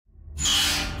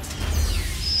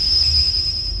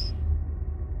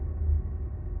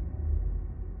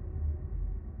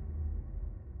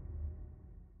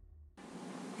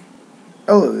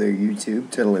Hello there, YouTube.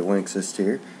 Tiddlywinks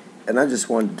here, and I just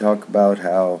wanted to talk about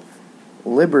how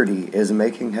Liberty is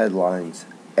making headlines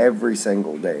every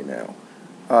single day now.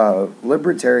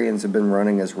 Libertarians have been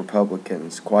running as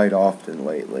Republicans quite often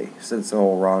lately, since the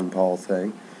whole Ron Paul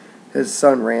thing. His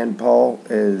son Rand Paul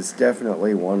is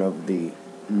definitely one of the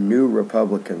new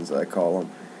Republicans, I call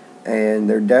them, and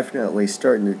they're definitely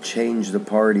starting to change the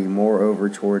party more over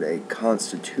toward a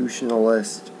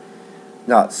constitutionalist,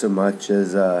 not so much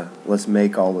as let's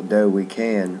make all the dough we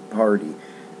can party.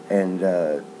 And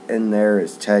in there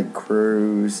is Ted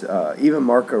Cruz, even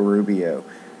Marco Rubio,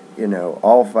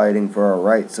 all fighting for our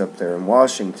rights up there in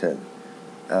Washington.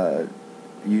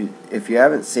 If you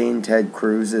haven't seen Ted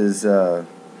Cruz's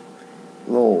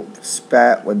little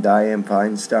spat with Dianne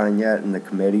Feinstein yet in the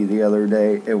committee the other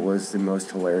day, it was the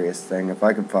most hilarious thing. If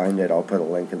I can find it, I'll put a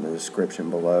link in the description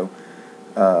below.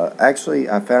 Actually,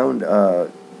 I found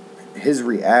his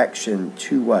reaction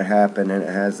to what happened, and it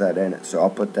has that in it, so I'll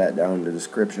put that down in the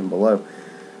description below.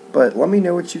 But let me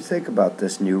know what you think about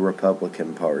this new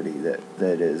Republican Party that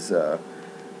is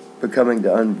becoming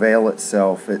to unveil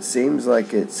itself. It seems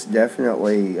like it's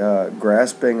definitely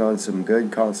grasping on some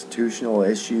good constitutional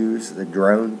issues, the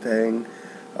drone thing,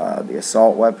 the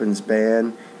assault weapons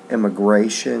ban,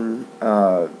 immigration.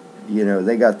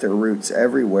 They got their roots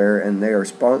everywhere, and they are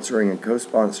sponsoring and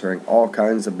co-sponsoring all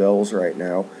kinds of bills right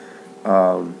now.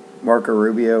 Marco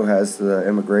Rubio has the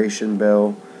immigration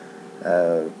bill.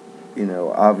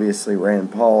 Obviously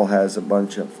Rand Paul has a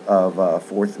bunch of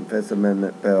Fourth and Fifth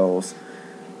Amendment bills.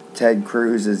 Ted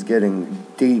Cruz is getting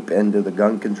deep into the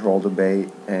gun control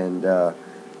debate, and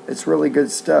it's really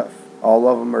good stuff. All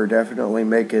of them are definitely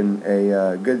making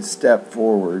a good step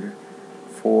forward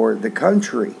for the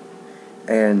country,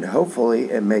 and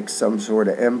hopefully it makes some sort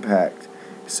of impact.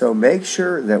 So make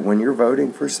sure that when you're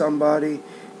voting for somebody,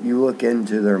 you look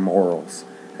into their morals,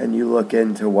 and you look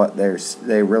into what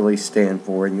they really stand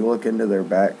for, and you look into their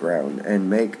background, and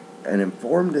make an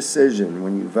informed decision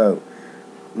when you vote.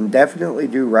 And definitely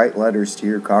do write letters to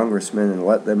your congressman and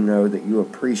let them know that you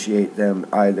appreciate them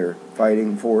either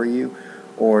fighting for you,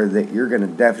 or that you're going to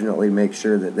definitely make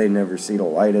sure that they never see the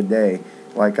light of day,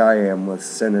 like I am with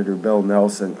Senator Bill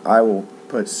Nelson. I will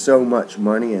put so much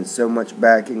money and so much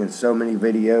backing and so many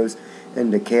videos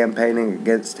into campaigning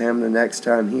against him the next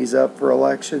time he's up for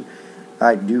election.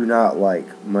 I do not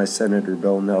like my Senator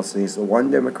Bill Nelson. He's the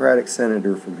one Democratic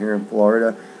senator from here in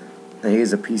Florida, and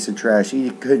he's a piece of trash. He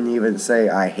couldn't even say,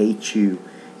 "I hate you."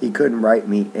 He couldn't write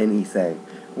me anything,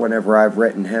 whenever I've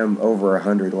written him over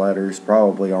 100 letters,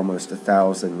 probably almost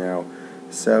 1,000 now.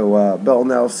 So, Bill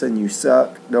Nelson, you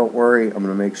suck. Don't worry, I'm going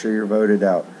to make sure you're voted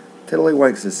out.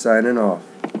 Tiddlywinks is signing off.